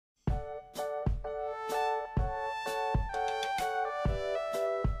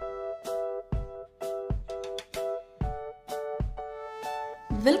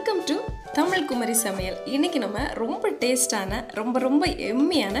Welcome to Tamil Kumari சமையல். இன்னைக்கு நம்ம ரொம்ப டேஸ்டான ரொம்ப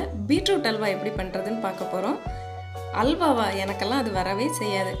எம்மியான பீட்ரூட் அல்வா எப்படி பண்ணுறதுன்னு பார்க்க போகிறோம். அல்வாவா எனக்கெல்லாம் அது வரவே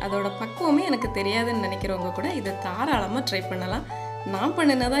செய்யாது, அதோட பக்குவமே எனக்கு தெரியாதுன்னு நினைக்கிறவங்க கூட இதை தாராளமாக ட்ரை பண்ணலாம். நான்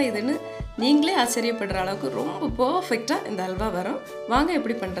பண்ணினதா இதுன்னு நீங்களே ஆச்சரியப்படுற அளவுக்கு ரொம்ப பர்ஃபெக்டாக இந்த அல்வா வரும். வாங்க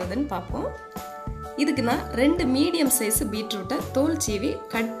எப்படி பண்ணுறதுன்னு பார்ப்போம். இதுக்கு நான் 2 மீடியம் சைஸ் பீட்ரூட்டை தோல் சீவி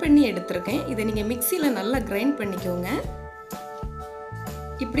கட் பண்ணி எடுத்திருக்கேன். இதை நீங்கள் மிக்சியில் நல்லா கிரைண்ட் பண்ணிக்கோங்க.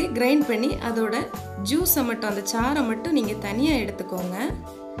 இப்படி கிரைண்ட் பண்ணி அதோட ஜூஸை மட்டும், அந்த சாறை மட்டும் நீங்கள் தனியாக எடுத்துக்கோங்க.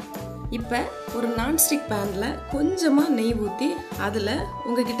 இப்போ ஒரு நான்ஸ்டிக் பேனில் கொஞ்சமாக நெய் ஊற்றி அதில்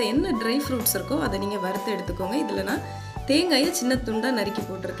உங்ககிட்ட என்ன ட்ரை ஃப்ரூட்ஸ் இருக்கோ அதை நீங்கள் வறுத்து எடுத்துக்கோங்க. இதில் நான் தேங்காயை சின்ன துண்டாக நறுக்கி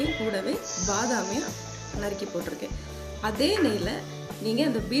போட்டிருக்கேன், கூடவே பாதாமையும் நறுக்கி போட்டிருக்கேன். அதே நெய்யில் நீங்கள்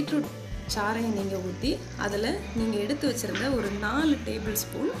அந்த பீட்ரூட் சாறையை நீங்கள் ஊற்றி அதில் நீங்கள் எடுத்து வச்சுருந்த ஒரு 4 டேபிள்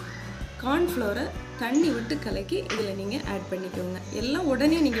ஸ்பூன் கார்ன்ஃப்ளவரை தண்ணி விட்டு கலக்கி இதில் நீங்கள் ஆட் பண்ணிக்கோங்க. எல்லாம்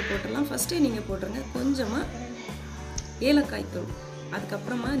உடனே நீங்கள் போட்டுடலாம், ஃபஸ்ட்டே நீங்கள் போட்டுருங்க. கொஞ்சமாக ஏலக்காய் தூள்,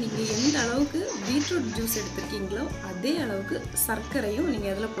 அதுக்கப்புறமா நீங்கள் எந்த அளவுக்கு பீட்ரூட் ஜூஸ் எடுத்துருக்கீங்களோ அதே அளவுக்கு சர்க்கரையும்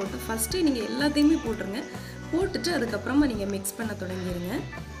நீங்கள் அதில் போட்டு ஃபஸ்ட்டே நீங்கள் எல்லாத்தையுமே போட்டுருங்க. போட்டுட்டு அதுக்கப்புறமா நீங்கள் மிக்ஸ் பண்ண தொடங்கிடுங்க.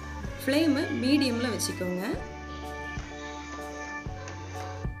 ஃப்ளேமை மீடியமில் வச்சுக்கோங்க.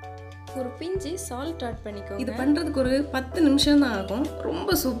 ஒரு பிஞ்சு சால்ட் ஆட் பண்ணிக்கோங்க. இது பண்ணுறதுக்கு ஒரு 10 நிமிஷம் தான் ஆகும்.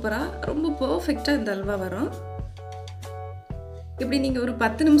 ரொம்ப சூப்பராக, ரொம்ப பர்ஃபெக்டாக இந்த அல்வா வரும். இப்படி நீங்கள் ஒரு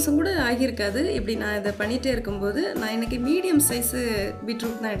 10 நிமிஷம் கூட ஆகியிருக்காது. இப்படி நான் இதை பண்ணிகிட்டே இருக்கும்போது நான் இன்றைக்கி மீடியம் சைஸு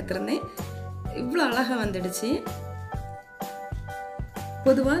பீட்ரூட் தான் எடுத்திருந்தேன். இவ்வளோ அழகாக வந்துடுச்சு.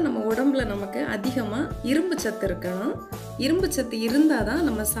 பொதுவாக நம்ம உடம்புல நமக்கு அதிகமாக இரும்பு சத்து இருக்கணும். இரும்பு சத்து இருந்தால் தான்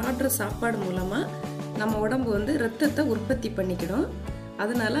நம்ம சாப்பிட்ற சாப்பாடு மூலமாக நம்ம உடம்பு வந்து ரத்தத்தை உற்பத்தி பண்ணிக்கிடும்.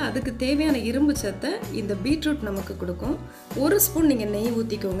 அதனால் அதுக்கு தேவையான இரும்பு சத்தை இந்த பீட்ரூட் நமக்கு கொடுக்கும். 1 ஸ்பூன் நீங்கள் நெய்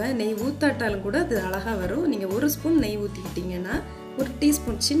ஊற்றிக்கோங்க. நெய் ஊற்றாட்டாலும் கூட அது அழகாக வரும். நீங்கள் 1 ஸ்பூன் நெய் ஊற்றிக்கிட்டிங்கன்னா, 1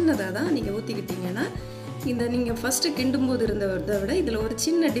 டீஸ்பூன் சின்னதாக தான் நீங்கள் ஊற்றிக்கிட்டிங்கன்னா, இந்த நீங்கள் ஃபஸ்ட்டு கிண்டும் போது இருந்ததை விட இதில் ஒரு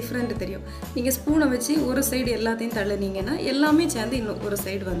சின்ன டிஃப்ரெண்ட் தெரியும். நீங்கள் ஸ்பூனை வச்சு ஒரு சைடு எல்லாத்தையும் தள்ளுனீங்கன்னா எல்லாமே சேர்ந்து இன்னும் ஒரு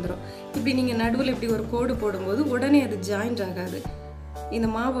சைடு வந்துடும். இப்படி நீங்கள் நடுவில் இப்படி ஒரு கோடு போடும்போது உடனே அது ஜாயிண்ட் ஆகாது. இந்த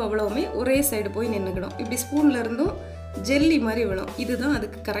மாவு அவ்வளவுமே ஒரே சைடு போய் நின்றுக்கிடும். இப்படி ஸ்பூனில் இருந்தும் ஜெல்லி மாதிரி விழும். இதுதான்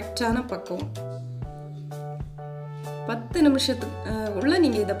அதுக்கு கரெக்டான பக்குவம். 10 நிமிஷத்துக்கு உள்ள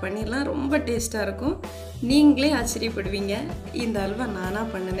நீங்கள் இதை பண்ணிடலாம். ரொம்ப டேஸ்ட்டாக இருக்கும். நீங்களே ஆச்சரியப்படுவீங்க, இந்த அல்வா நானாக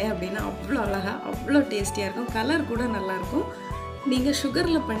பண்ணினேன் அப்படின்னா. அவ்வளோ அழகாக, அவ்வளோ டேஸ்டியாக இருக்கும். கலர் கூட நல்லாயிருக்கும். நீங்கள்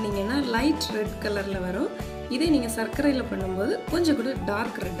சுகரில் பண்ணிங்கன்னா லைட் ரெட் கலரில் வரும். இதே நீங்கள் சர்க்கரையில் பண்ணும்போது கொஞ்சம் கூட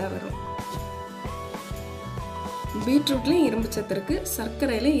டார்க் ரெட்டாக வரும். பீட்ரூட்லேயும் இரும்பு சத்து இருக்குது,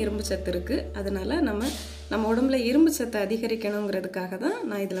 சர்க்கரையிலையும் இரும்பு சத்து இருக்குது. அதனால் நம்ம உடம்புல இரும்பு சத்தை அதிகரிக்கணுங்கிறதுக்காக தான்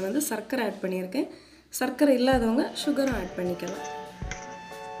நான் இதில் வந்து சர்க்கரை ஆட் பண்ணியிருக்கேன். சர்க்கரை இல்லாதவங்க சுகரும் ஆட் பண்ணிக்கலாம்.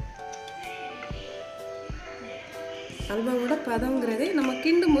 அல்வாவோட பதங்கிறதே நம்ம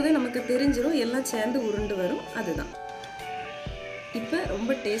கிண்டும் போதே நமக்கு தெரிஞ்சிடும், எல்லாம் சேர்ந்து உருண்டு வரும். அதுதான். இப்போ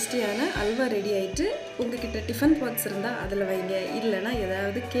ரொம்ப டேஸ்டியான அல்வா ரெடி ஆகிட்டு. உங்ககிட்ட டிஃபன் பாக்ஸ் இருந்தால் அதில் வைங்க. இல்லைனா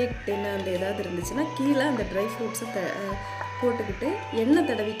ஏதாவது கேக் டின்னு அந்த ஏதாவது இருந்துச்சுன்னா கீழே அந்த ட்ரை ஃப்ரூட்ஸை போட்டுக்கிட்டு எண்ணெய்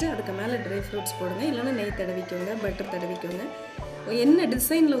தடவிட்டு அதுக்கு மேலே ட்ரை ஃப்ரூட்ஸ் போடுங்க. இல்லைனா நெய் தடவிக்கோங்க, பட்டர் தடவிக்கோங்க. என்ன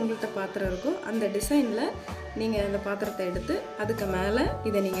டிசைனில் உங்கள்கிட்ட பாத்திரம் இருக்கோ அந்த டிசைனில் நீங்கள் அந்த பாத்திரத்தை எடுத்து அதுக்கு மேலே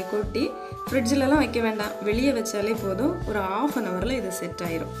இதை நீங்கள் கொட்டி ஃப்ரிட்ஜிலலாம் வைக்க வேண்டாம், வெளியே வச்சாலே போதும். ஒரு 1/2 ஹவரில் இது செட்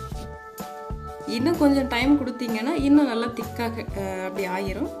ஆயிரும். இன்னும் கொஞ்சம் டைம் கொடுத்தீங்கன்னா இன்னும் நல்லா திக்காக அப்படி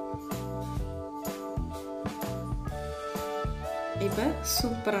ஆயிரும். இப்போ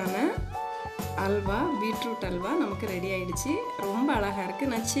சூப்பரான அல்வா, பீட்ரூட் அல்வா நமக்கு ரெடி ஆகிடுச்சு. ரொம்ப அழகாக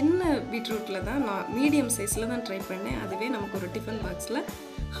இருக்குது. நான் சின்ன பீட்ரூட்டில் தான், நான் மீடியம் சைஸில் தான் ட்ரை பண்ணேன். அதுவே நமக்கு ஒரு டிஃபன் பாக்ஸில்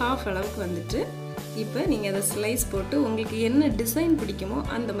 1/2 அளவுக்கு வந்துட்டு. இப்போ நீங்கள் அதை ஸ்லைஸ் போட்டு உங்களுக்கு என்ன டிசைன் பிடிக்குமோ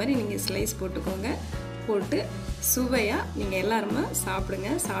அந்த மாதிரி நீங்கள் ஸ்லைஸ் போட்டுக்கோங்க. போட்டு சுவையாக நீங்கள் எல்லாருமே சாப்பிடுங்க.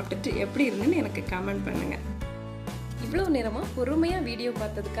 சாப்பிட்டுட்டு எப்படி இருந்துன்னு எனக்கு கமெண்ட் பண்ணுங்கள். இவ்வளோ நேரமாக பொறுமையாக வீடியோ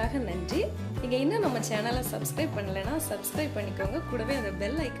பார்த்ததுக்காக நன்றி. நீங்கள் இன்னும் நம்ம சேனலை சப்ஸ்கிரைப் பண்ணலைன்னா சப்ஸ்கிரைப் பண்ணிக்கோங்க. கூடவே அந்த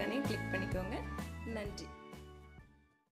பெல் ஐக்கானையும் கிளிக் பண்ணிக்கோங்க. நன்றி.